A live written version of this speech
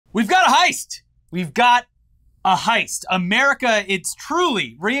We've got a heist. We've got a heist. America, it's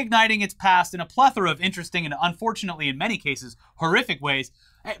truly reigniting its past in a plethora of interesting and unfortunately, in many cases, horrific ways.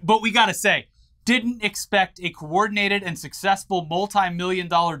 But we gotta say, didn't expect a coordinated and successful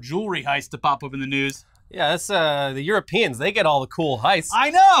multi-million-dollar jewelry heist to pop up in the news. Yeah, that's the Europeans. They get all the cool heists. I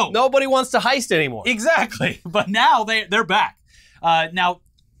know! Nobody wants to heist anymore. Exactly. But now they're back. Now,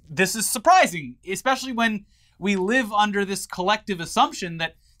 this is surprising, especially when we live under this collective assumption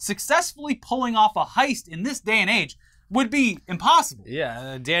that successfully pulling off a heist in this day and age would be impossible.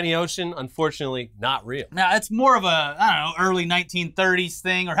 Yeah, Danny Ocean, unfortunately, not real. Now, it's more of a, I don't know, early 1930s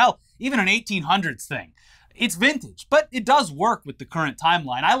thing, or hell, even an 1800s thing. It's vintage, but it does work with the current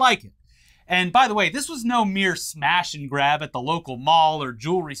timeline. I like it. And by the way, this was no mere smash and grab at the local mall or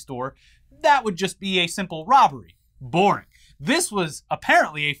jewelry store. That would just be a simple robbery. Boring. This was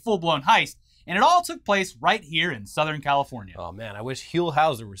apparently a full-blown heist, and it all took place right here in Southern California. Oh man, I wish Huell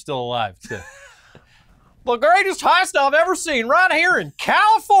Hauser were still alive too. The greatest heist I've ever seen right here in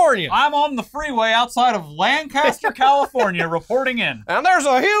California. I'm on the freeway outside of Lancaster, California, reporting in. And there's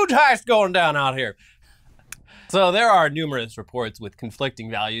a huge heist going down out here. So there are numerous reports with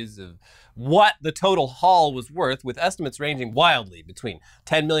conflicting values of what the total haul was worth, with estimates ranging wildly between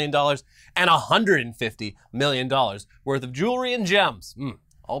 $10 million and $150 million worth of jewelry and gems.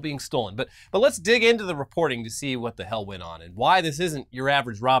 All being stolen. But let's dig into the reporting to see what the hell went on and why this isn't your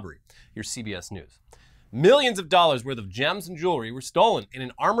average robbery. Here's CBS News. Millions of dollars worth of gems and jewelry were stolen in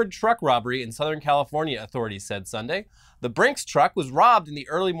an armored truck robbery in Southern California, authorities said Sunday. The Brinks truck was robbed in the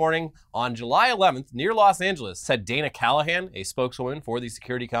early morning on July 11th near Los Angeles, said Dana Callahan, a spokeswoman for the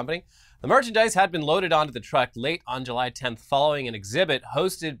security company. The merchandise had been loaded onto the truck late on July 10th following an exhibit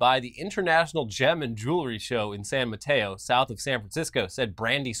hosted by the International Gem and Jewelry Show in San Mateo, south of San Francisco, said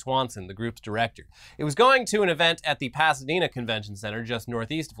Brandy Swanson, the group's director. It was going to an event at the Pasadena Convention Center just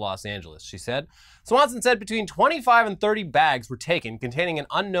northeast of Los Angeles, she said. Swanson said between 25 and 30 bags were taken containing an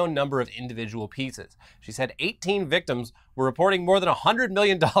unknown number of individual pieces. She said 18 victims were reporting more than $100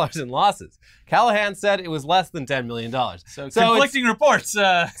 million in losses. Callahan said it was less than $10 million. So conflicting reports.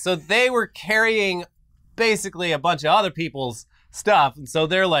 So they were carrying basically a bunch of other people's stuff. And so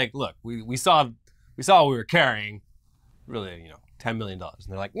they're like, look, we saw what we were carrying, really, $10 million. And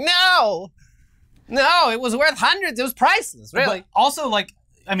they're like, no, it was worth hundreds. It was priceless, really. But also, I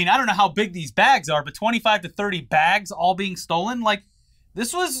don't know how big these bags are, but 25 to 30 bags all being stolen,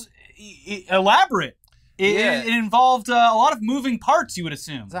 this was elaborate. It involved a lot of moving parts, you would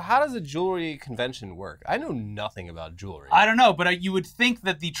assume. So how does a jewelry convention work? I know nothing about jewelry. I don't know, but you would think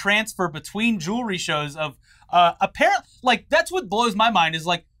that the transfer between jewelry shows of apparently, that's what blows my mind is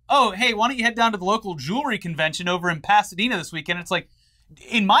oh, hey, why don't you head down to the local jewelry convention over in Pasadena this weekend? It's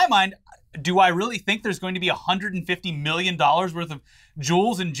in my mind, do I really think there's going to be $150 million worth of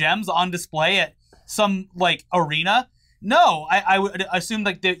jewels and gems on display at some arena? No, I would assume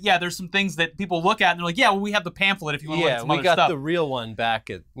there's some things that people look at and they're like, yeah, well, we have the pamphlet if you want to look at some other stuff. We got the real one back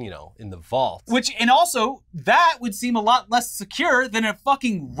at, in the vault. And also, that would seem a lot less secure than a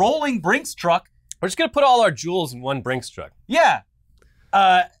fucking rolling Brinks truck. We're just going to put all our jewels in one Brinks truck. Yeah.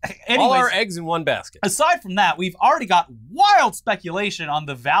 Anyways, all our eggs in one basket. Aside from that, we've already got wild speculation on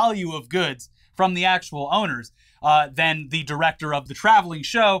the value of goods from the actual owners, then the director of the traveling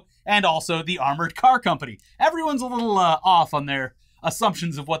show, and also the armored car company. Everyone's a little off on their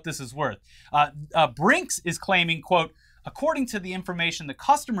assumptions of what this is worth. Brinks is claiming, quote, according to the information the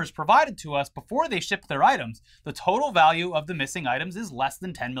customers provided to us before they shipped their items, the total value of the missing items is less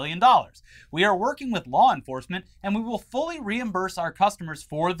than $10 million. We are working with law enforcement, and we will fully reimburse our customers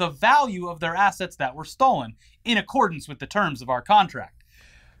for the value of their assets that were stolen in accordance with the terms of our contract.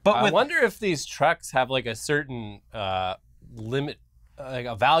 But I wonder if these trucks have a certain limit,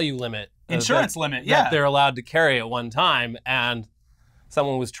 a value limit. Insurance limit, yeah. That they're allowed to carry at one time, and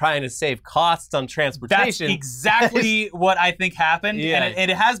someone was trying to save costs on transportation. That's exactly what I think happened. Yeah.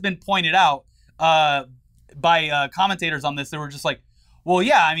 And it has been pointed out by commentators on this. They were just like, well,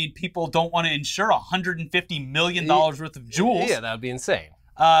 yeah, people don't want to insure $150 million worth of jewels. Yeah, that would be insane.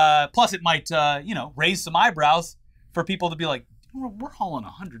 Plus, it might, raise some eyebrows for people to be like, we're hauling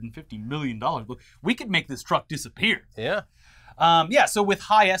 $150 million. We could make this truck disappear. Yeah. So with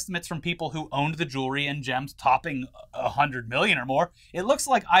high estimates from people who owned the jewelry and gems topping $100 million or more, it looks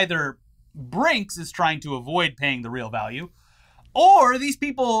like either Brinks is trying to avoid paying the real value, or these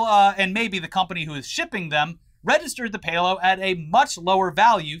people, and maybe the company who is shipping them, registered the payload at a much lower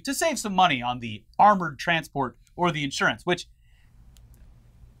value to save some money on the armored transport or the insurance, which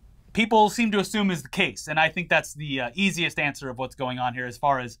people seem to assume is the case. And I think that's the easiest answer of what's going on here as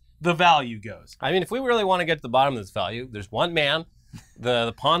far as the value goes. If we really want to get to the bottom of this value, there's one man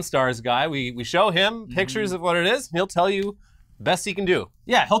the Pawn Stars guy. We show him pictures of what it is. He'll tell you best he can do.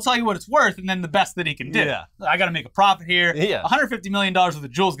 Yeah, he'll tell you what it's worth and then the best that he can do. Yeah. I got to make a profit here. Yeah. $150 million of the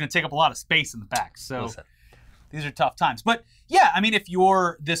jewels is going to take up a lot of space in the back. So Listen. these are tough times. But yeah, I mean, if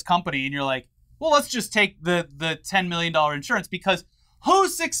you're this company and you're like, well, let's just take the $10 million insurance, because who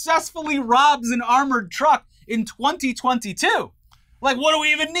successfully robs an armored truck in 2022? Like, what do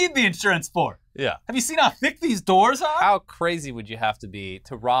we even need the insurance for? Yeah. Have you seen how thick these doors are? How crazy would you have to be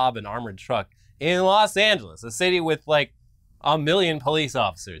to rob an armored truck in Los Angeles, a city with like 1 million police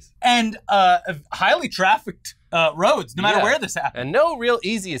officers? And highly trafficked roads, no matter where this happens. And no real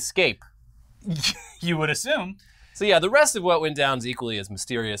easy escape. You would assume. So yeah, the rest of what went down is equally as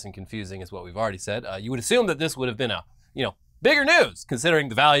mysterious and confusing as what we've already said. You would assume that this would have been bigger news, considering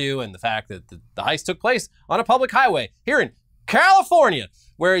the value and the fact that the heist took place on a public highway here in California,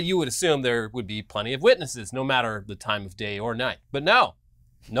 where you would assume there would be plenty of witnesses, no matter the time of day or night. But no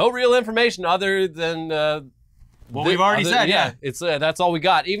real information other than what we've already said. Yeah, it's that's all we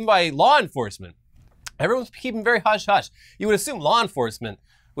got. Even by law enforcement, everyone's keeping very hush-hush. You would assume law enforcement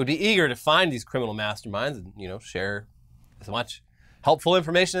would be eager to find these criminal masterminds and share as much helpful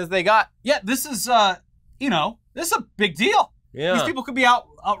information as they got. Yeah, this is this is a big deal. Yeah. These people could be out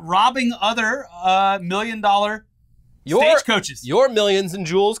robbing other $1 million stagecoaches. Your millions in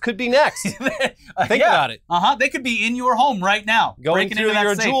jewels could be next. Think about it. They could be in your home right now, going breaking through into that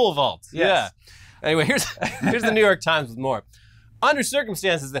your safe. jewel vault. Yes. Yeah. Anyway, here's the New York Times with more. Under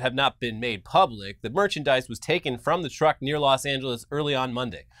circumstances that have not been made public, the merchandise was taken from the truck near Los Angeles early on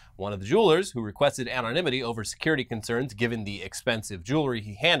Monday. One of the jewelers, who requested anonymity over security concerns given the expensive jewelry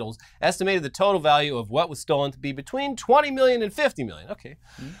he handles, estimated the total value of what was stolen to be between $20 million and $50 million. Okay.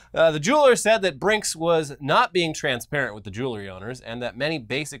 The jeweler said that Brinks was not being transparent with the jewelry owners and that many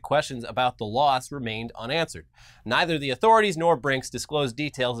basic questions about the loss remained unanswered. Neither the authorities nor Brinks disclosed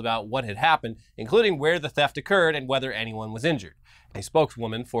details about what had happened, including where the theft occurred and whether anyone was injured. A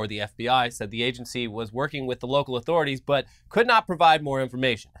spokeswoman for the FBI said the agency was working with the local authorities but could not provide more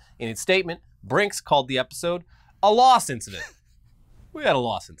information. In its statement, Brinks called the episode a loss incident. We had a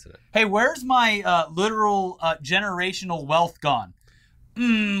loss incident. Hey, where's my literal generational wealth gone?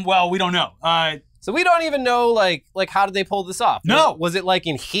 Well, we don't know. So we don't even know, like how did they pull this off? No. Was it like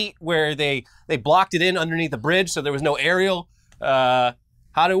in heat where they blocked it in underneath the bridge so there was no aerial? How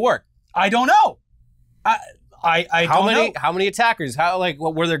did it work? I don't know. I don't know. How many attackers?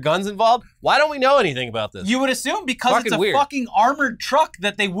 Were there guns involved? Why don't we know anything about this? You would assume because it's a weird. fucking armored truck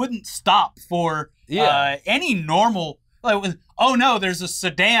that they wouldn't stop for any normal. Oh no, there's a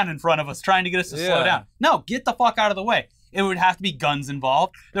sedan in front of us trying to get us to slow down. No, get the fuck out of the way. It would have to be guns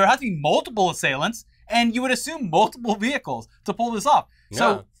involved. There would have to be multiple assailants, and you would assume multiple vehicles to pull this off. Yeah.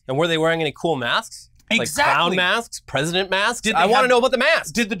 So, and were they wearing any cool masks? Exactly. Like clown masks, president masks? I want to know about the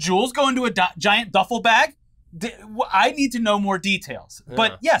masks. Did the jewels go into a giant duffel bag? I need to know more details. Yeah.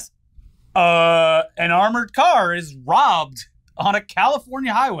 But yes, an armored car is robbed on a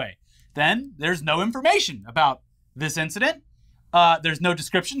California highway. Then there's no information about this incident. There's no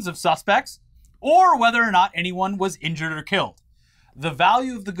descriptions of suspects or whether or not anyone was injured or killed. The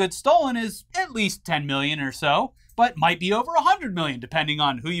value of the goods stolen is at least $10 million or so, but might be over $100 million depending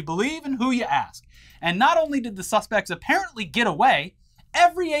on who you believe and who you ask. And not only did the suspects apparently get away,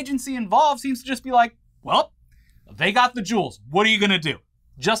 every agency involved seems to just be like, well, they got the jewels. What are you going to do?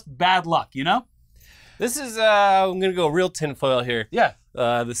 Just bad luck, you know? This is, I'm going to go real tinfoil here. Yeah.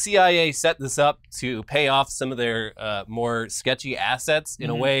 The CIA set this up to pay off some of their more sketchy assets in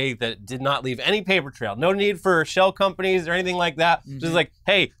a way that did not leave any paper trail. No need for shell companies or anything like that. Just like,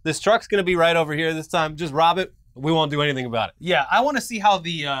 hey, this truck's going to be right over here this time. Just rob it. We won't do anything about it. Yeah, I want to see how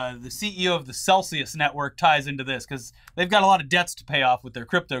the CEO of the Celsius network ties into this, because they've got a lot of debts to pay off with their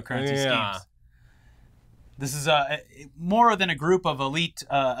cryptocurrency schemes. This is more than a group of elite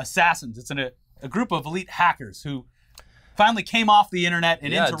assassins. It's a group of elite hackers who finally came off the internet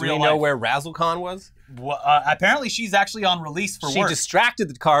and into real life. Do we know where Razzlecon was? Well, apparently she's actually on release for work. She distracted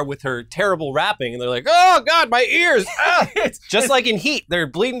the car with her terrible rapping, and they're like, oh, God, my ears! Ah! Just like in Heat, they're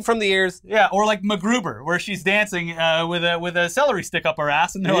bleeding from the ears. Yeah, or like MacGruber, where she's dancing with a celery stick up her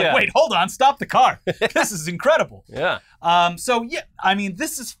ass, and they're like, wait, hold on, stop the car. This is incredible. Yeah. So, yeah, I mean,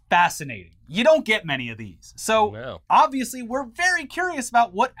 this is fascinating. You don't get many of these. So, obviously, we're very curious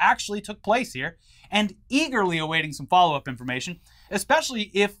about what actually took place here, and eagerly awaiting some follow-up information,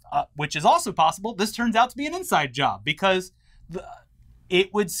 especially if, which is also possible, this turns out to be an inside job, because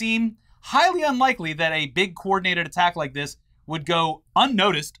it would seem highly unlikely that a big coordinated attack like this would go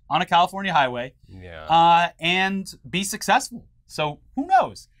unnoticed on a California highway and be successful. So who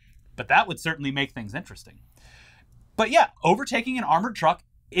knows? But that would certainly make things interesting. But yeah, overtaking an armored truck,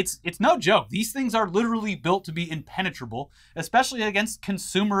 it's no joke. These things are literally built to be impenetrable, especially against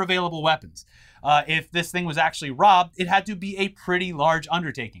consumer available weapons. If this thing was actually robbed, it had to be a pretty large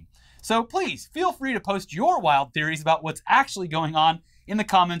undertaking. So please feel free to post your wild theories about what's actually going on in the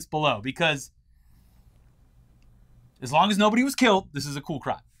comments below, because as long as nobody was killed, this is a cool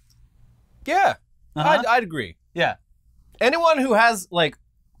crime. Yeah, I'd agree. Yeah. Anyone who has like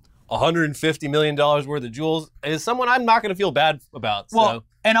 $150 million worth of jewels is someone I'm not going to feel bad about. Well, so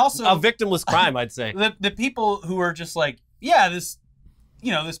and also a victimless crime, I'd say. The people who are just like, yeah, this,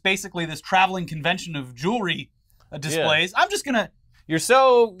 this basically this traveling convention of jewelry displays. Yeah. I'm just gonna. You're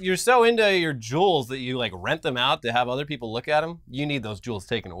so into your jewels that you like rent them out to have other people look at them. You need those jewels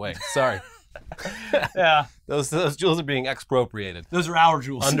taken away. Sorry. Yeah. Those jewels are being expropriated. Those are our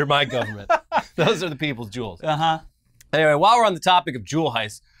jewels. Under my government. Those are the people's jewels. Anyway, while we're on the topic of jewel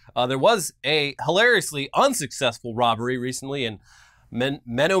heists, there was a hilariously unsuccessful robbery recently in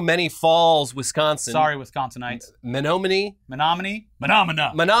Menominee Falls, Wisconsin. Sorry, Wisconsinites. Menominee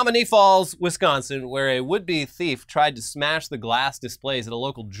Falls, Wisconsin, where a would-be thief tried to smash the glass displays at a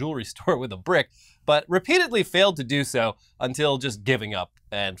local jewelry store with a brick, but repeatedly failed to do so until just giving up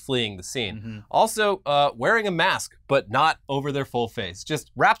and fleeing the scene. Also, wearing a mask, but not over their full face,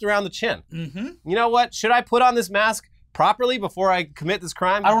 just wrapped around the chin. You know what? Should I put on this mask properly before I commit this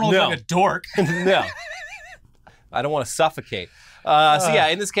crime? I don't want to look like a dork. No. I don't want to suffocate. So yeah,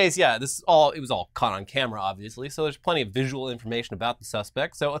 in this case, yeah, it was all caught on camera, obviously, so there's plenty of visual information about the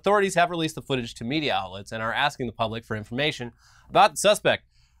suspect. So authorities have released the footage to media outlets and are asking the public for information about the suspect.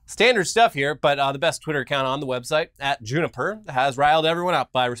 Standard stuff here, but the best Twitter account on the website, @Juniper, has riled everyone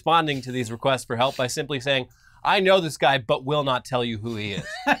up by responding to these requests for help by simply saying, "I know this guy, but will not tell you who he is."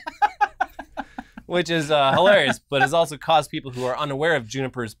 Which is hilarious, but has also caused people who are unaware of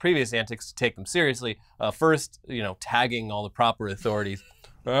Juniper's previous antics to take them seriously. First, tagging all the proper authorities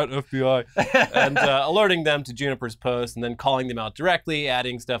at FBI and alerting them to Juniper's post, and then calling them out directly,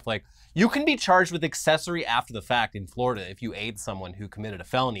 adding stuff like, "You can be charged with accessory after the fact in Florida if you aid someone who committed a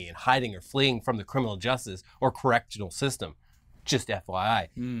felony in hiding or fleeing from the criminal justice or correctional system. Just FYI,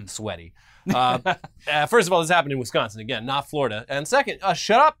 sweaty." First of all, this happened in Wisconsin, again, not Florida. And second,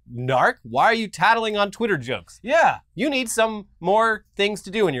 shut up, narc. Why are you tattling on Twitter jokes? Yeah. You need some more things to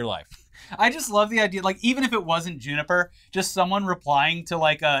do in your life. I just love the idea, like, even if it wasn't Juniper, just someone replying to,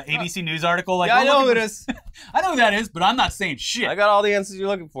 like, a ABC News article, like, yeah, I know who it is. I know who that is, but I'm not saying shit. I got all the answers you're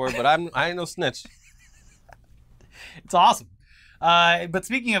looking for, but I ain't no snitch. It's awesome. But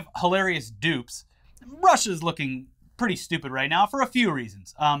speaking of hilarious dupes, Russia's looking pretty stupid right now for a few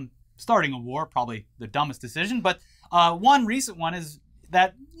reasons. Starting a war, probably the dumbest decision, but one recent one is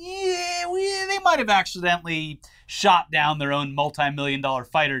that they might have accidentally shot down their own multi-million-dollar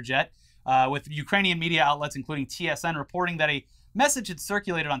fighter jet, with Ukrainian media outlets, including TSN, reporting that a message had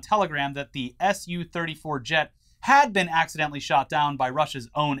circulated on Telegram that the Su-34 jet had been accidentally shot down by Russia's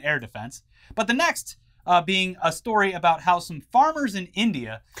own air defense. But the next being a story about how some farmers in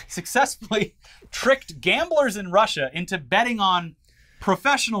India successfully tricked gamblers in Russia into betting on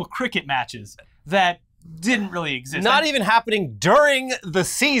professional cricket matches that didn't really exist. Not even happening during the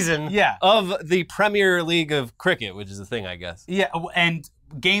season of the Premier League of Cricket, which is a thing, I guess. Yeah, and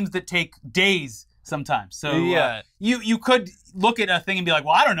games that take days sometimes. So yeah. You could look at a thing and be like,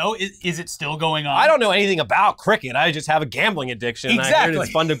 well, I don't know, is it still going on? I don't know anything about cricket. I just have a gambling addiction. Exactly. And I heard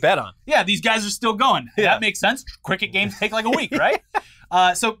it's fun to bet on. Yeah, these guys are still going. Yeah. That makes sense. Cricket games take like a week, right?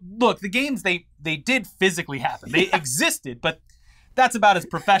 So look, the games, they did physically happen. They existed, but that's about as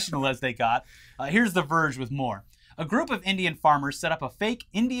professional as they got. Here's The Verge with more. A group of Indian farmers set up a fake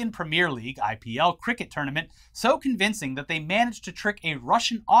Indian Premier League, IPL, cricket tournament so convincing that they managed to trick a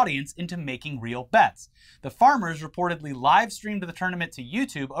Russian audience into making real bets. The farmers reportedly live-streamed the tournament to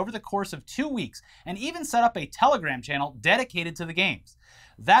YouTube over the course of 2 weeks and even set up a Telegram channel dedicated to the games.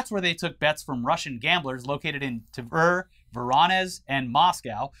 That's where they took bets from Russian gamblers located in Tver, Voronezh, and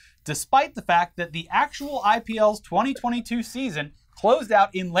Moscow, despite the fact that the actual IPL's 2022 season closed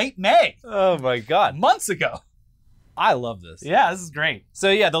out in late May. Oh my God. Months ago. I love this. Yeah, this is great. So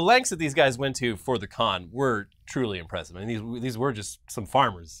yeah, the lengths that these guys went to for the con were truly impressive. I mean, these were just some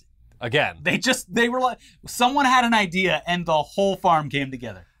farmers. Again. They were like, someone had an idea and the whole farm came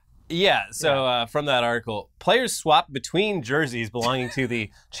together. Yeah, so from that article, players swapped between jerseys belonging to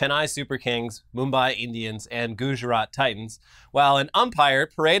the Chennai Super Kings, Mumbai Indians, and Gujarat Titans, while an umpire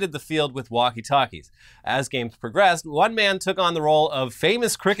paraded the field with walkie-talkies. As games progressed, one man took on the role of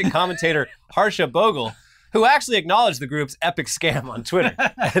famous cricket commentator Harsha Bogle, who actually acknowledged the group's epic scam on Twitter.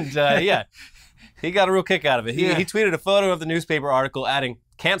 And yeah, he got a real kick out of it. He tweeted a photo of the newspaper article adding,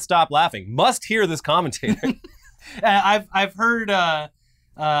 "Can't stop laughing. Must hear this commentator." I've heard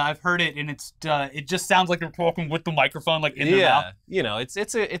it, and it just sounds like they're talking with the microphone like in their mouth. You know,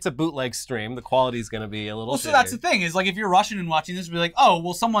 it's a bootleg stream. The quality's going to be a little. Well, so that's the thing is like if you're Russian and watching this, be like, oh,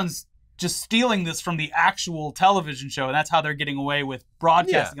 well, someone's just stealing this from the actual television show, and that's how they're getting away with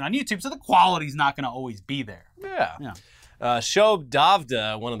broadcasting it on YouTube. So the quality's not going to always be there. Yeah. Shob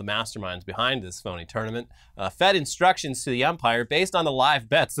Davda, one of the masterminds behind this phony tournament, fed instructions to the umpire based on the live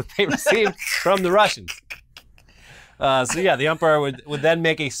bets that they received from the Russians. The umpire would then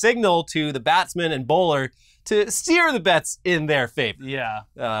make a signal to the batsman and bowler to steer the bets in their favor. Yeah.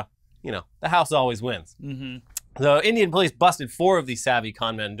 The house always wins. Mm-hmm. The Indian police busted 4 of these savvy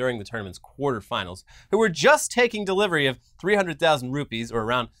con men during the tournament's quarterfinals, who were just taking delivery of 300,000 rupees, or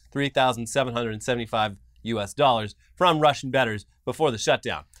around $3,775 US, from Russian bettors before the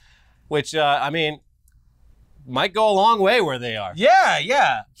shutdown. Which, might go a long way where they are.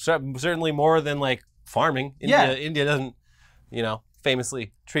 Yeah. Certainly more than, like, farming. India doesn't,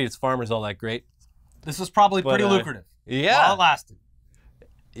 famously treat its farmers all that great. This was probably pretty lucrative. Yeah. While it lasted.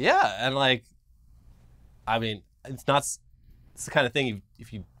 Yeah, and it's the kind of thing,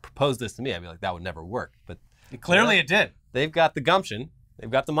 if you proposed this to me, I'd be like, that would never work. But clearly it did. They've got the gumption. They've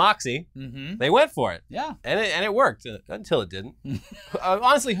got the moxie. Mm-hmm. They went for it. Yeah. And it worked until it didn't.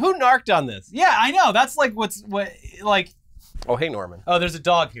 Honestly, who narked on this? Yeah, I know. That's like Oh, hey, Norman. Oh, there's a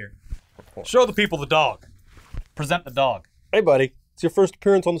dog here. Show the people the dog. Present the dog. Hey, buddy. It's your first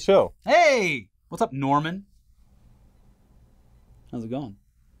appearance on the show. Hey! What's up, Norman? How's it going?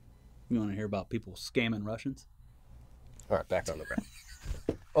 You want to hear about people scamming Russians? All right, back on the ground.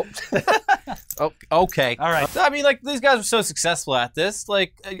 Oh, okay. All right. These guys are so successful at this.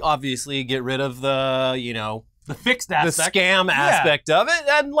 Obviously, get rid of the fixed aspect, the scam aspect of it,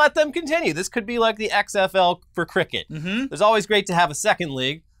 and let them continue. This could be like the XFL for cricket. Mm-hmm. There's always great to have a second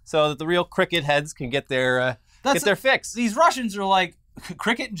league so that the real cricket heads can get their fix. These Russians are like,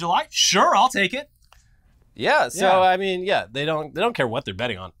 cricket in July? Sure, I'll take it. Yeah. So they don't care what they're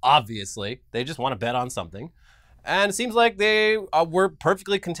betting on. Obviously, they just want to bet on something. And it seems like they were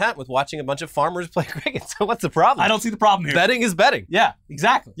perfectly content with watching a bunch of farmers play cricket. So what's the problem? I don't see the problem here. Betting is betting. Yeah,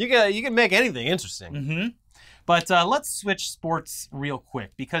 exactly. You can make anything interesting. Mm-hmm. But let's switch sports real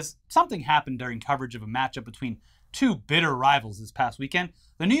quick, because something happened during coverage of a matchup between 2 bitter rivals this past weekend,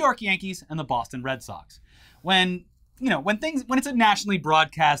 the New York Yankees and the Boston Red Sox. When it's a nationally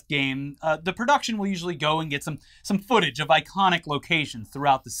broadcast game, the production will usually go and get some footage of iconic locations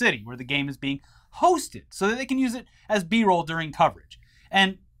throughout the city where the game is being hosted, so that they can use it as B-roll during coverage.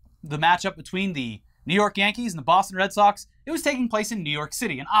 And the matchup between the New York Yankees and the Boston Red Sox, it was taking place in New York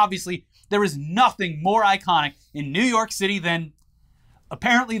City. And obviously, there is nothing more iconic in New York City than,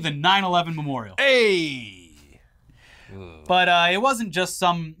 apparently, the 9/11 Memorial. Hey! But it wasn't just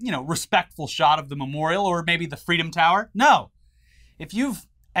some, respectful shot of the memorial or maybe the Freedom Tower. No. If you've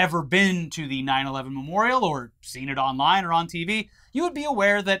ever been to the 9/11 Memorial or seen it online or on TV, you would be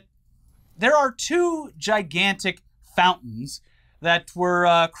aware that there are 2 gigantic fountains that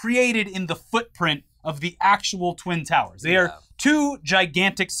were created in the footprint of the actual Twin Towers. They are 2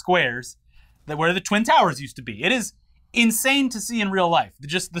 gigantic squares where the Twin Towers used to be. It is insane to see in real life,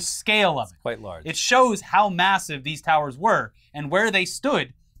 just the scale of it. Quite large. It shows how massive these towers were and where they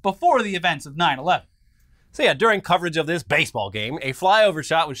stood before the events of 9/11. So during coverage of this baseball game, a flyover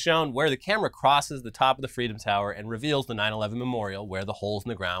shot was shown where the camera crosses the top of the Freedom Tower and reveals the 9/11 Memorial, where the holes in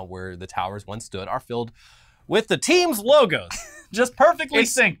the ground where the towers once stood are filled with the team's logos. Just perfectly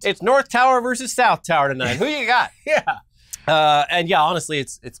synced. It's North Tower versus South Tower tonight. Who you got? Honestly,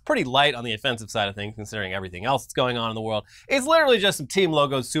 it's pretty light on the offensive side of things, considering everything else that's going on in the world. It's literally just some team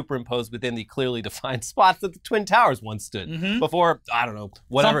logos superimposed within the clearly defined spots that the Twin Towers once stood before, I don't know,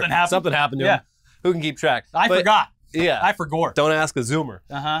 whatever. Something happened to them. Who can keep track? I forgot. Yeah. I forgot. Don't ask a Zoomer.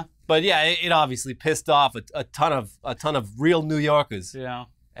 Uh-huh. But it obviously pissed off a ton of real New Yorkers. Yeah.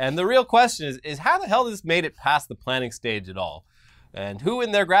 And the real question is how the hell this made it past the planning stage at all? And who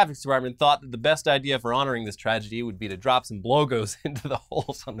in their graphics department thought that the best idea for honoring this tragedy would be to drop some logos into the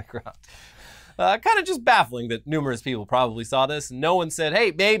holes on the ground? Kind of just baffling that numerous people probably saw this, and no one said,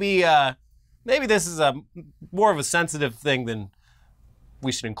 hey, maybe this is more of a sensitive thing than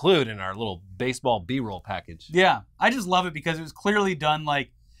we should include in our little baseball B-roll package. Yeah, I just love it because it was clearly done,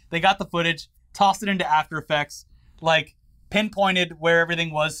 they got the footage, tossed it into After Effects, pinpointed where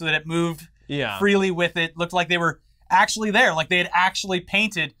everything was so that it moved freely with it. Looked like they were actually there, like they had actually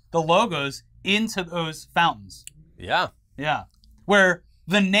painted the logos into those fountains. Yeah. Yeah. Where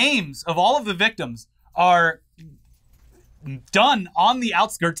the names of all of the victims are done on the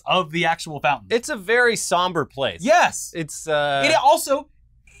outskirts of the actual fountain. It's a very somber place. Yes. It's it also,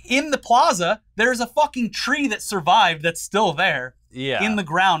 in the plaza, there's a fucking tree that survived that's still there in the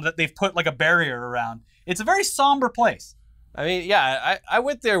ground that they've put like a barrier around. It's a very somber place. I mean, yeah, I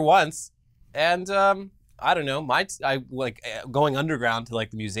went there once, and I don't know, I like going underground to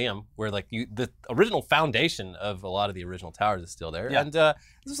like the museum where like the original foundation of a lot of the original towers is still there. Yeah. And this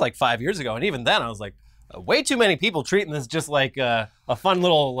was like 5 years ago, and even then I was like, way too many people treating this just like a fun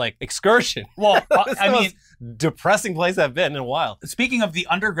little like excursion. Well, I mean, depressing place I've been in a while. Speaking of the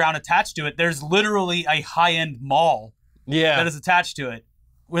underground attached to it, there's literally a high-end mall that is attached to it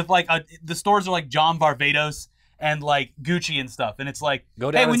with like the stores are like John Barbados and like Gucci and stuff, and it's like,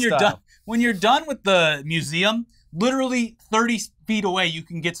 hey, when you're done with the museum, literally 30 feet away, you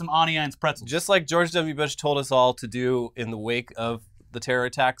can get some Auntie Anne's pretzels. Just like George W. Bush told us all to do in the wake of the terror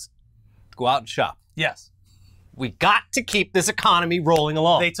attacks, go out and shop. Yes. We got to keep this economy rolling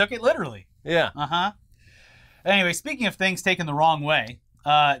along. They took it literally. Yeah. Uh-huh. Anyway, speaking of things taken the wrong way,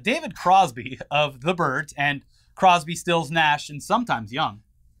 David Crosby of The Byrds and Crosby, Stills, Nash, and sometimes Young.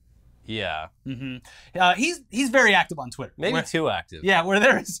 Yeah. Mm-hmm. He's very active on Twitter. Maybe too active. Yeah, where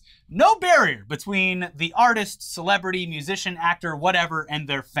there is no barrier between the artist, celebrity, musician, actor, whatever, and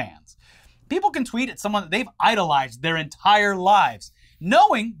their fans. People can tweet at someone that they've idolized their entire lives,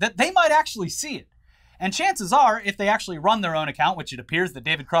 knowing that they might actually see it. And chances are, if they actually run their own account, which it appears that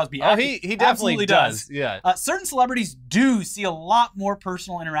David Crosby he definitely does. Yeah. Certain celebrities do see a lot more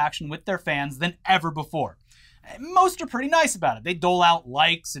personal interaction with their fans than ever before. Most are pretty nice about it. They dole out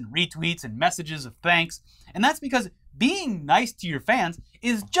likes and retweets and messages of thanks. And that's because being nice to your fans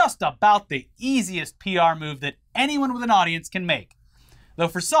is just about the easiest PR move that anyone with an audience can make. Though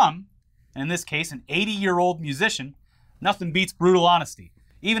for some, and in this case an 80-year-old musician, nothing beats brutal honesty,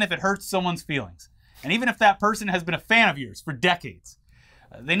 even if it hurts someone's feelings. And even if that person has been a fan of yours for decades.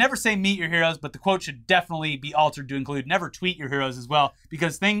 They never say meet your heroes, but the quote should definitely be altered to include never tweet your heroes as well,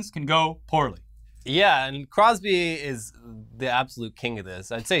 because things can go poorly. Yeah, and Crosby is the absolute king of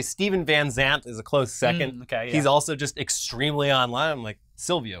this. I'd say Steven Van Zandt is a close second. Okay, yeah. He's also just extremely online. I'm like,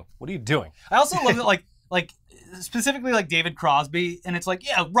 Silvio, what are you doing? I also love that, like specifically like David Crosby, and it's like,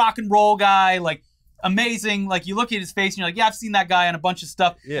 yeah, rock and roll guy, like amazing. Like you look at his face and you're like, yeah, I've seen that guy on a bunch of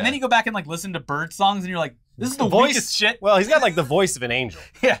stuff. Yeah. And then you go back and like listen to Bird songs and you're like, this is the weakest shit. Well, he's got like the voice of an angel.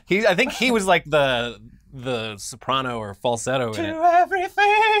 Yeah. I think he was like the soprano or falsetto in it. To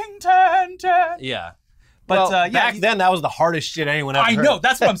everything turn. Yeah. But well, back then, that was the hardest shit anyone ever heard. I know.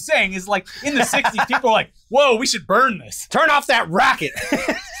 That's what I'm saying. Is like in the 60s, people are like, whoa, we should burn this. Turn off that racket.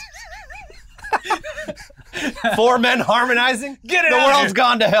 4 men harmonizing? Get it out. The world's here.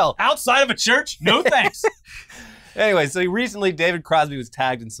 Gone to hell. Outside of a church? No thanks. Anyway, so recently David Crosby was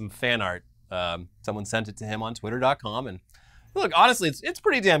tagged in some fan art. Someone sent it to him on twitter.com, and look, honestly, it's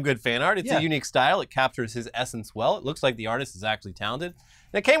pretty damn good fan art. It's a unique style. It captures his essence well. It looks like the artist is actually talented.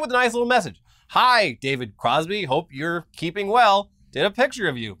 And it came with a nice little message. Hi, David Crosby. Hope you're keeping well. Did a picture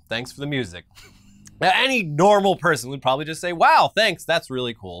of you. Thanks for the music. Now, any normal person would probably just say, wow, thanks. That's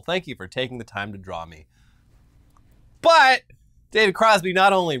really cool. Thank you for taking the time to draw me. But David Crosby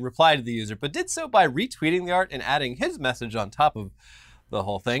not only replied to the user, but did so by retweeting the art and adding his message on top of the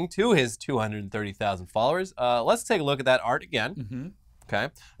whole thing to his 230,000 followers. Let's take a look at that art again. Mm-hmm.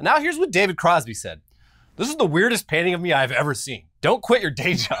 Okay. And now here's what David Crosby said. This is the weirdest painting of me I've ever seen. Don't quit your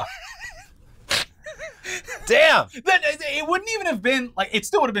day job. Damn. It wouldn't even have been, like, it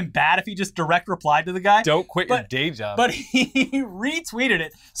still would have been bad if he just direct replied to the guy. Don't quit your day job. But he retweeted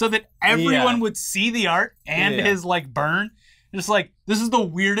it so that everyone would see the art and his, like, burn. Just like, this is the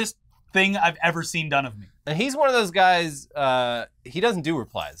weirdest thing I've ever seen done of me. And he's one of those guys, he doesn't do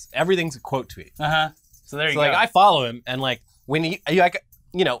replies. Everything's a quote tweet. Uh-huh. So there you go. Like, I follow him, and, like, when he, like,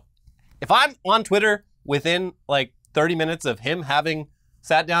 you know, if I'm on Twitter within, like, 30 minutes of him having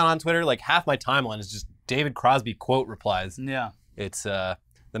sat down on Twitter, like, half my timeline is just David Crosby quote replies. Yeah. It's, the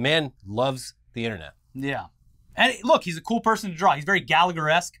man loves the internet. Yeah. And look, he's a cool person to draw. He's very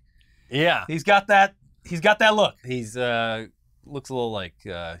Gallagher-esque. Yeah. He's got that look. He's, looks a little like,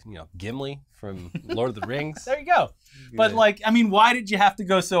 you know, Gimli from Lord of the Rings. There you go. But, like, I mean, why did you have to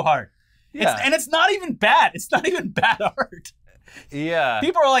go so hard? Yeah. And it's not even bad. It's not even bad art. Yeah.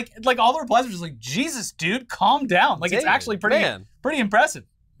 People are like all the replies are just like, Jesus, dude, calm down. Like, David, it's actually pretty impressive.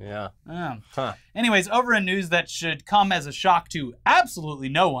 Yeah. Huh. Anyways, over in news that should come as a shock to absolutely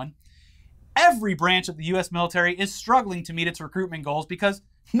no one, every branch of the U.S. military is struggling to meet its recruitment goals because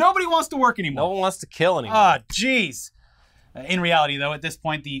nobody wants to work anymore. No one wants to kill anymore. Ah, jeez. In reality, though, at this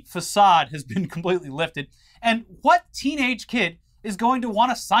point, the facade has been completely lifted. And what teenage kid is going to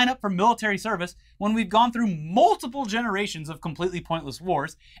want to sign up for military service when we've gone through multiple generations of completely pointless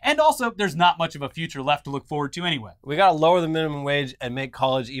wars, and also there's not much of a future left to look forward to anyway. We got to lower the minimum wage and make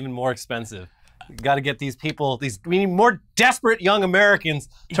college even more expensive. We got to get these people, we need more desperate young Americans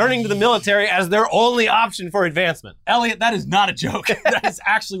turning to the military as their only option for advancement. Elliot, that is not a joke. That is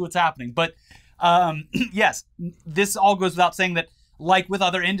actually what's happening. But yes, this all goes without saying that, like with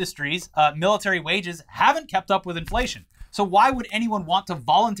other industries, military wages haven't kept up with inflation. So why would anyone want to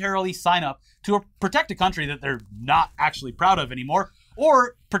voluntarily sign up to protect a country that they're not actually proud of anymore,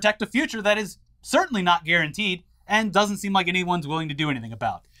 or protect a future that is certainly not guaranteed and doesn't seem like anyone's willing to do anything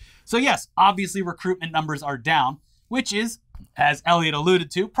about? So yes, obviously recruitment numbers are down, which is, as Elliot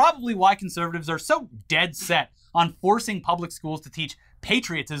alluded to, probably why conservatives are so dead set on forcing public schools to teach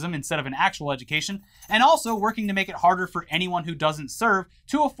patriotism instead of an actual education, and also working to make it harder for anyone who doesn't serve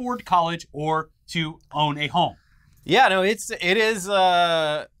to afford college or to own a home. Yeah, no, it's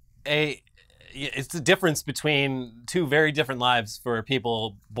the difference between two very different lives for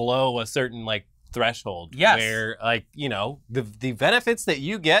people below a certain threshold. Yes. Where the benefits that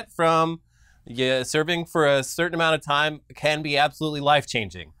you get from serving for a certain amount of time can be absolutely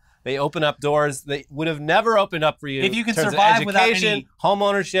life-changing. They open up doors that would have never opened up for you. If you can in terms survive of without education, any home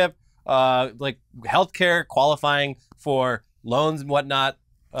ownership, healthcare, qualifying for loans and whatnot.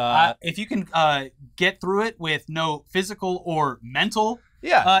 If you can get through it with no physical or mental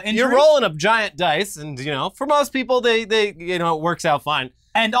injuries, you're rolling up giant dice, and for most people, they it works out fine.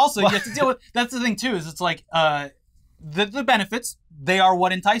 And also, you have to deal with, that's the thing too, is it's like the benefits, they are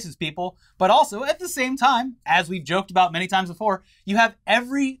what entices people, but also at the same time, as we've joked about many times before, you have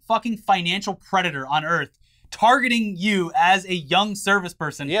every fucking financial predator on earth targeting you as a young service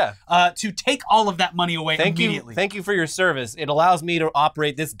person to take all of that money away immediately. Thank you for your service. It allows me to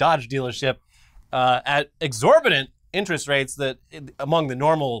operate this Dodge dealership at exorbitant interest rates that, among the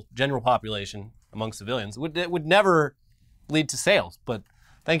normal general population, among civilians, would never lead to sales. But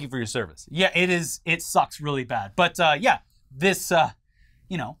thank you for your service. Yeah, it sucks really bad. But this,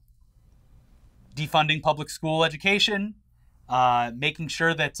 defunding public school education, making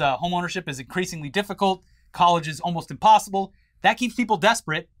sure that home ownership is increasingly difficult, college is almost impossible. That keeps people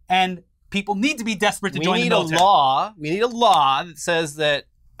desperate, and people need to be desperate to join the military. We need a law that says that,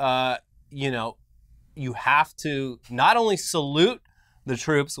 you have to not only salute the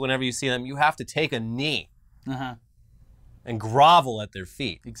troops whenever you see them, you have to take a knee and grovel at their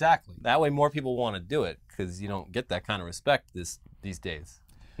feet. Exactly. That way more people want to do it, because you don't get that kind of respect these days.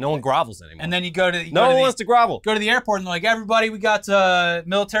 No one grovels anymore. And then you go to no one wants to grovel. Go to the airport and they're like, everybody, we got a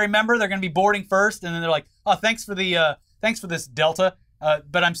military member. They're going to be boarding first, and then they're like, oh, thanks for this Delta,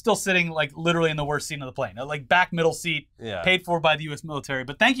 but I'm still sitting literally in the worst seat of the plane, back middle seat, paid for by the U.S. military.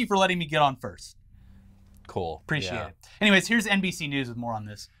 But thank you for letting me get on first. Cool. Appreciate it. Anyways, here's NBC News with more on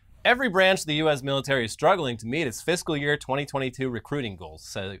this. Every branch of the U.S. military is struggling to meet its fiscal year 2022 recruiting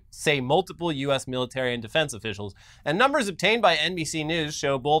goals, say multiple U.S. military and defense officials, and numbers obtained by NBC News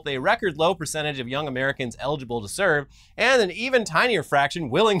show both a record low percentage of young Americans eligible to serve and an even tinier fraction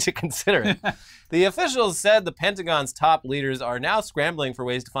willing to consider it. The officials said the Pentagon's top leaders are now scrambling for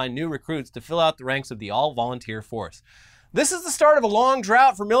ways to find new recruits to fill out the ranks of the all-volunteer force. This is the start of a long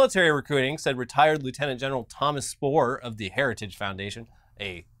drought for military recruiting, said retired Lieutenant General Thomas Spohr of the Heritage Foundation,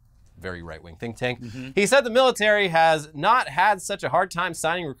 a very right-wing think tank. He said the military has not had such a hard time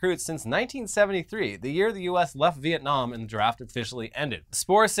signing recruits since 1973, the year the U.S. left Vietnam and the draft officially ended.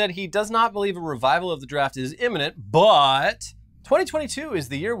 Spohr said he does not believe a revival of the draft is imminent, but 2022 is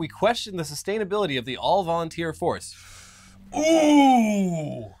the year we question the sustainability of the all-volunteer force.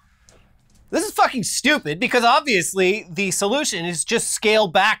 Ooh! This is fucking stupid, because obviously the solution is just scale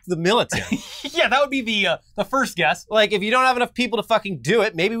back the military. Yeah, that would be the first guess. If you don't have enough people to fucking do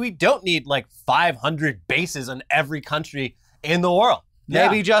it, maybe we don't need 500 bases in every country in the world. Yeah.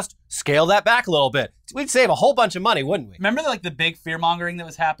 Maybe just scale that back a little bit. We'd save a whole bunch of money, wouldn't we? Remember the big fear-mongering that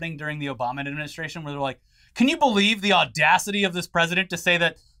was happening during the Obama administration, where they're like, can you believe the audacity of this president to say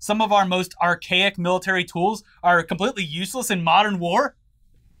that some of our most archaic military tools are completely useless in modern war?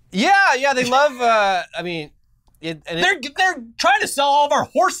 Yeah, they love, they're trying to sell all of our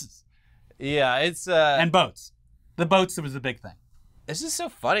horses. Yeah, it's... and boats. The boats was the big thing. It's just so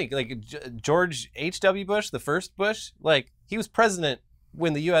funny. George H.W. Bush, the first Bush, he was president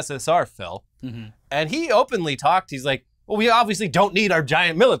when the USSR fell. And he openly talked. He's like, well, we obviously don't need our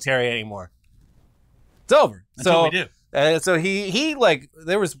giant military anymore. It's over. Until we do. So he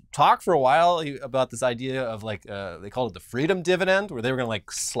there was talk for a while about this idea of they called it the freedom dividend, where they were going to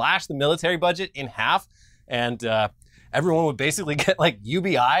slash the military budget in half, and everyone would basically get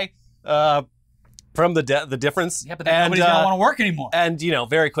UBI from the difference. Yeah, but then nobody's going to want to work anymore. And, you know,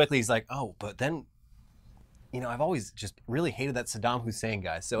 very quickly he's like, oh, but then, you know, I've always just really hated that Saddam Hussein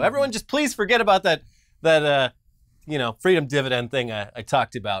guy. So everyone just please forget about that you know, freedom dividend thing I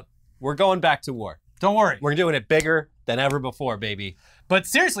talked about. We're going back to war. Don't worry. We're doing it bigger than ever before, baby. But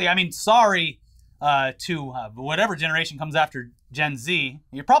seriously, I mean, sorry to whatever generation comes after Gen Z.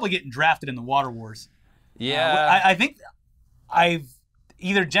 You're probably getting drafted in the water wars. Yeah. I think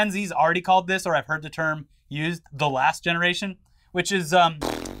either Gen Z's already called this or I've heard the term used, the last generation, which is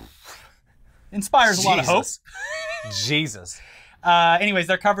inspires a lot of hope. Jesus. Anyways,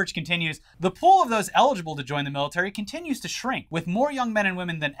 their coverage continues. The pool of those eligible to join the military continues to shrink, with more young men and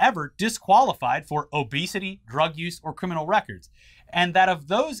women than ever disqualified for obesity, drug use, or criminal records. And that of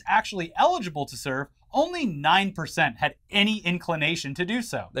those actually eligible to serve, only 9% had any inclination to do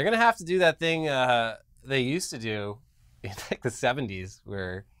so. They're going to have to do that thing they used to do in like the 70s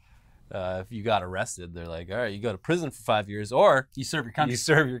where if you got arrested, they're like, all right, you go to prison for 5 years or you serve your country. You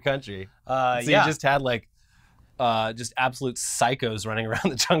serve your country. So you just had like just absolute psychos running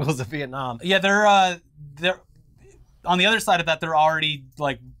around the jungles of Vietnam. Yeah, they're on the other side of that, they're already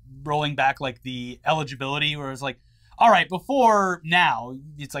like rolling back like the eligibility where it's like, all right, before now,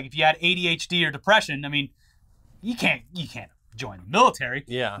 it's like if you had ADHD or depression, I mean, you can't join the military.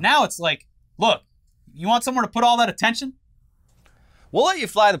 Yeah. Now it's like, look, you want somewhere to put all that attention? We'll let you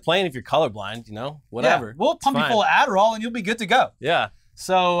fly the plane if you're colorblind, you know, whatever. Yeah, we'll pump you full of Adderall and you'll be good to go. Yeah.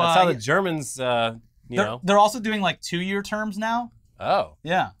 So that's how the Germans, you know. They're also doing like 2-year terms now. Oh.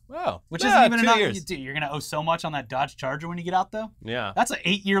 Yeah. Oh. Which isn't even enough. 2 years. You're gonna owe so much on that Dodge Charger when you get out, though. Yeah. That's an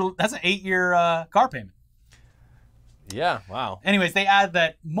 8-year car payment. Yeah. Wow. Anyways, they add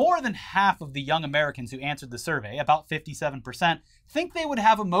that more than half of the young Americans who answered the survey, about 57%, think they would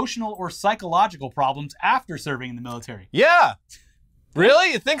have emotional or psychological problems after serving in the military. Yeah.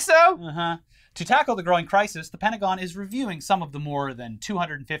 Really? You think so? Uh-huh. To tackle the growing crisis, the Pentagon is reviewing some of the more than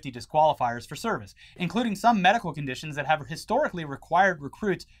 250 disqualifiers for service, including some medical conditions that have historically required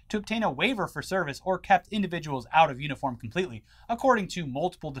recruits to obtain a waiver for service or kept individuals out of uniform completely, according to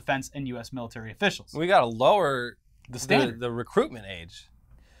multiple defense and U.S. military officials. We got to lower the standard, the recruitment age.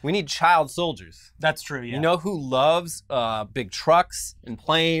 We need child soldiers. That's true, yeah. You know who loves big trucks and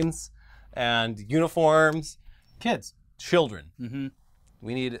planes and uniforms? Kids. Children. Mm-hmm.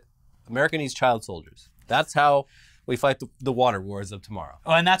 America needs child soldiers. That's how we fight the water wars of tomorrow.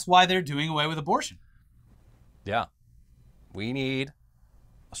 Oh, and that's why they're doing away with abortion. Yeah. We need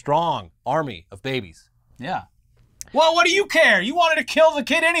a strong army of babies. Yeah. Well, what do you care? You wanted to kill the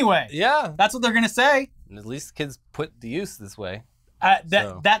kid anyway. Yeah. That's what they're going to say. And at least kids put to use this way.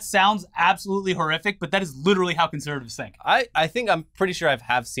 That sounds absolutely horrific, but that is literally how conservatives think. I think I'm pretty sure I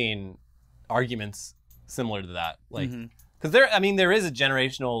have seen arguments similar to that. Like, because there is a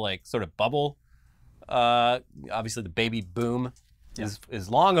generational like sort of bubble. Obviously, the baby boom is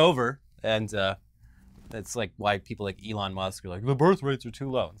long over, and that's like why people like Elon Musk are like the birth rates are too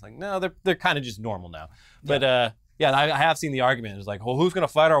low. It's like no, they're kind of just normal now. But I have seen the argument. It's like, well, who's gonna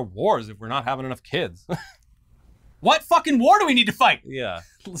fight our wars if we're not having enough kids? What fucking war do we need to fight? Yeah.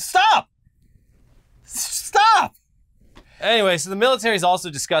 Stop. Stop. Anyway, so the military is also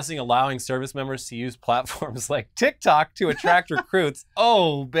discussing allowing service members to use platforms like TikTok to attract recruits.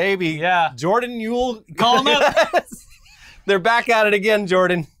 Oh, baby. Yeah. Jordan Ewell. Call him up. They're back at it again,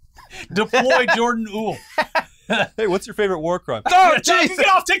 Jordan. Deploy Jordan Ewell. Hey, what's your favorite war crime? Oh, Jesus. Get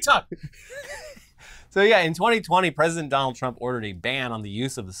off TikTok. So yeah, in 2020, President Donald Trump ordered a ban on the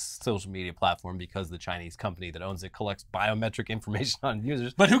use of the social media platform because the Chinese company that owns it collects biometric information on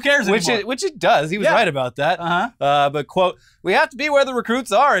users. But who cares anymore? Which it does. He was right about that. But quote, we have to be where the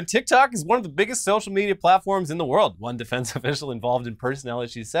recruits are, and TikTok is one of the biggest social media platforms in the world, one defense official involved in personnel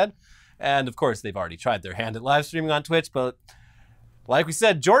issues said. And of course, they've already tried their hand at live streaming on Twitch, but like we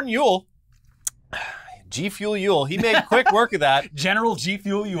said, Jordan Ewell, G Fuel Ewell, he made quick work of that. General G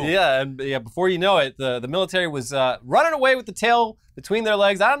Fuel Ewell. Yeah, and before you know it, the military was running away with the tail between their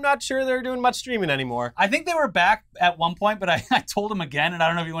legs. I'm not sure they're doing much streaming anymore. I think they were back at one point, but I told him again, and I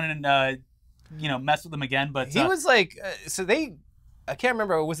don't know if you wanted to, mess with them again. But he was like, I can't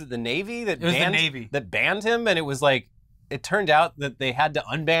remember, was it the Navy that that banned him? And it was like, it turned out that they had to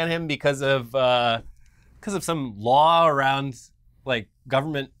unban him because of some law around like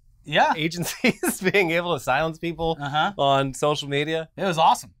government. Yeah, agencies being able to silence people on social media. It was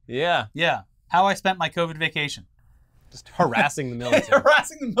awesome. Yeah. Yeah. How I spent my COVID vacation. Just harassing the military.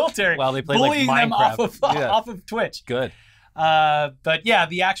 Harassing the military. While they played bullying like Minecraft. them off of Twitch. Good. But yeah,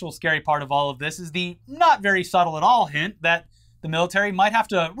 the actual scary part of all of this is the not very subtle at all hint that the military might have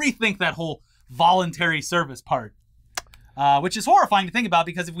to rethink that whole voluntary service part. which is horrifying to think about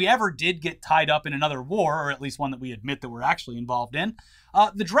because if we ever did get tied up in another war, or at least one that we admit that we're actually involved in,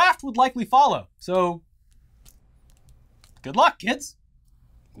 the draft would likely follow. So, good luck, kids.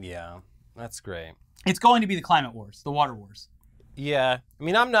 Yeah, that's great. It's going to be the climate wars, the water wars. Yeah, I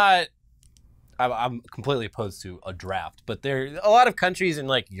mean, I'm completely opposed to a draft, but there a lot of countries in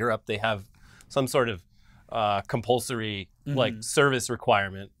like Europe, they have some sort of compulsory like service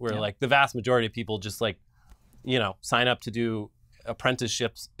requirement where like the vast majority of people just like, you know, sign up to do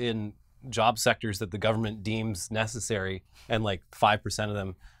apprenticeships in job sectors that the government deems necessary, and like 5% of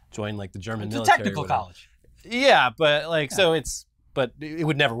them join like the German military. It's a technical college. Yeah, but like but it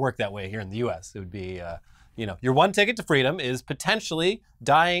would never work that way here in the U.S. It would be, you know, your one ticket to freedom is potentially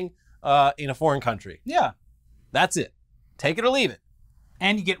dying in a foreign country. Yeah, that's it. Take it or leave it.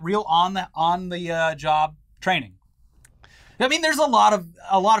 And you get real on the job training. I mean, there's a lot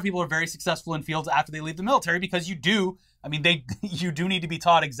of people who are very successful in fields after they leave the military because you do need to be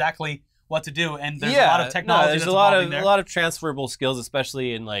taught exactly what to do, and there's a lot of technology. There's a lot of transferable skills,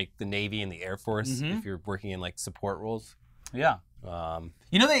 especially in like the Navy and the Air Force if you're working in like support roles. Yeah.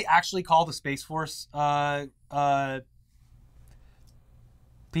 You know, they actually call the Space Force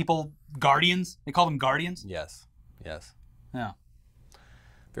people guardians. They call them guardians. Yes. Yes. Yeah.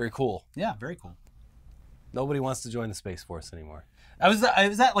 Very cool. Yeah, very cool. Nobody wants to join the Space Force anymore. I was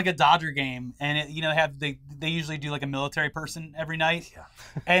at like a Dodger game, and it, you know, they usually do like a military person every night. Yeah.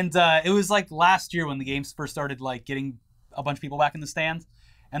 And it was like last year when the games first started, like getting a bunch of people back in the stands,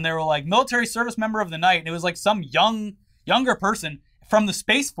 and they were like military service member of the night, and it was like some younger person from the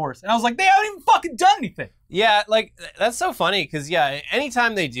Space Force, and I was like, they haven't even fucking done anything. Yeah, like that's so funny because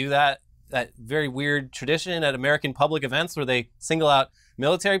anytime they do that very weird tradition at American public events where they single out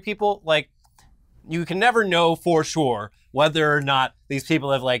military people, like you can never know for sure whether or not these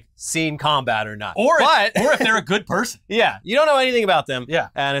people have like seen combat or not, or if they're a good person. Yeah, you don't know anything about them. Yeah,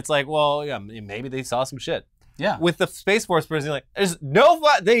 and it's like, well, yeah, maybe they saw some shit. Yeah, with the Space Force person, like there's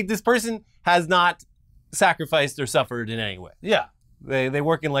this person has not sacrificed or suffered in any way. Yeah, they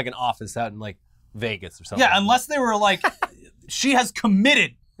work in like an office out in like Vegas or something. Yeah, unless they were like, she has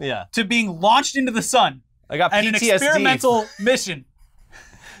committed. Yeah. To being launched into the sun. I got PTSD. And an experimental mission.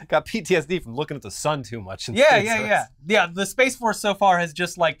 Got PTSD from looking at the sun too much. Yeah. The Space Force so far has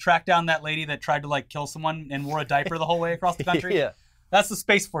just like tracked down that lady that tried to like kill someone and wore a diaper the whole way across the country. Yeah. That's the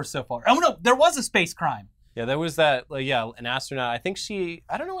Space Force so far. Oh no, there was a space crime. Yeah, there was that. An astronaut. I think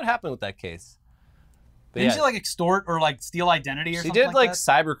I don't know what happened with that case. Didn't she like extort or like steal identity or something? She did like that?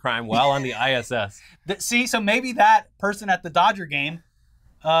 cybercrime while on the ISS. See, so maybe that person at the Dodger game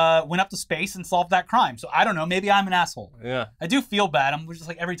went up to space and solved that crime. So I don't know. Maybe I'm an asshole. Yeah. I do feel bad. I'm just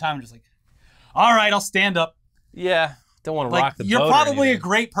like every time I'm just like, all right, I'll stand up. Yeah. Don't want to rock the boat. You're probably a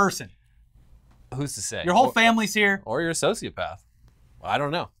great person. Who's to say? Your whole family's here. Or you're a sociopath. Well, I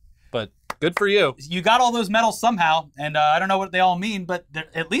don't know. But good for you. You got all those medals somehow, and I don't know what they all mean, but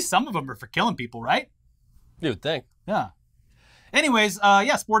at least some of them are for killing people, right? You would think. Yeah. Anyways,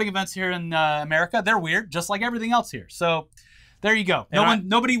 sporting events here in America, they're weird, just like everything else here. So there you go.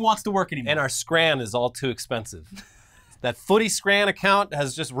 Nobody wants to work anymore. And our Scran is all too expensive. That Footy Scran account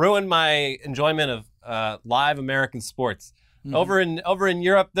has just ruined my enjoyment of live American sports. Mm-hmm. Over in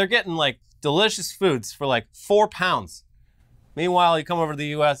Europe, they're getting like delicious foods for like £4. Meanwhile, you come over to the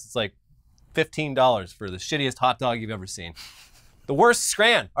U.S., it's like $15 for the shittiest hot dog you've ever seen. The worst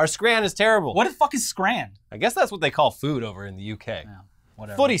Scran. Our Scran is terrible. What the fuck is Scran? I guess that's what they call food over in the UK. Yeah,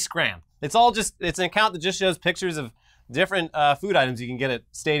 whatever. Footy Scran. It's an account that just shows pictures of different food items you can get at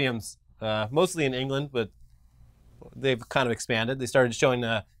stadiums, mostly in England, but they've kind of expanded. They started showing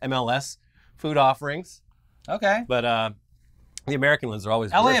MLS food offerings. Okay. But the American ones are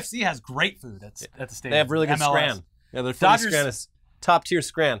always LAFC worse. has great food at the stadium. They have really good MLS. Scran. Yeah, their Footy Scran is top tier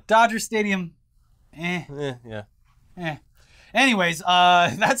Scran. Dodger Stadium, Yeah. Anyways,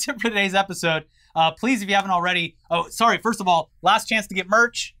 that's it for today's episode. Please, if you haven't already, first of all, last chance to get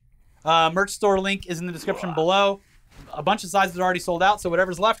merch. Merch store link is in the description below. A bunch of sizes are already sold out, so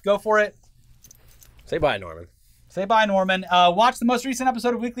whatever's left, go for it. Say bye, Norman. Say bye, Norman. Watch the most recent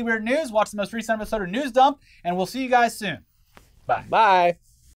episode of Weekly Weird News. Watch the most recent episode of News Dump, and we'll see you guys soon. Bye. Bye.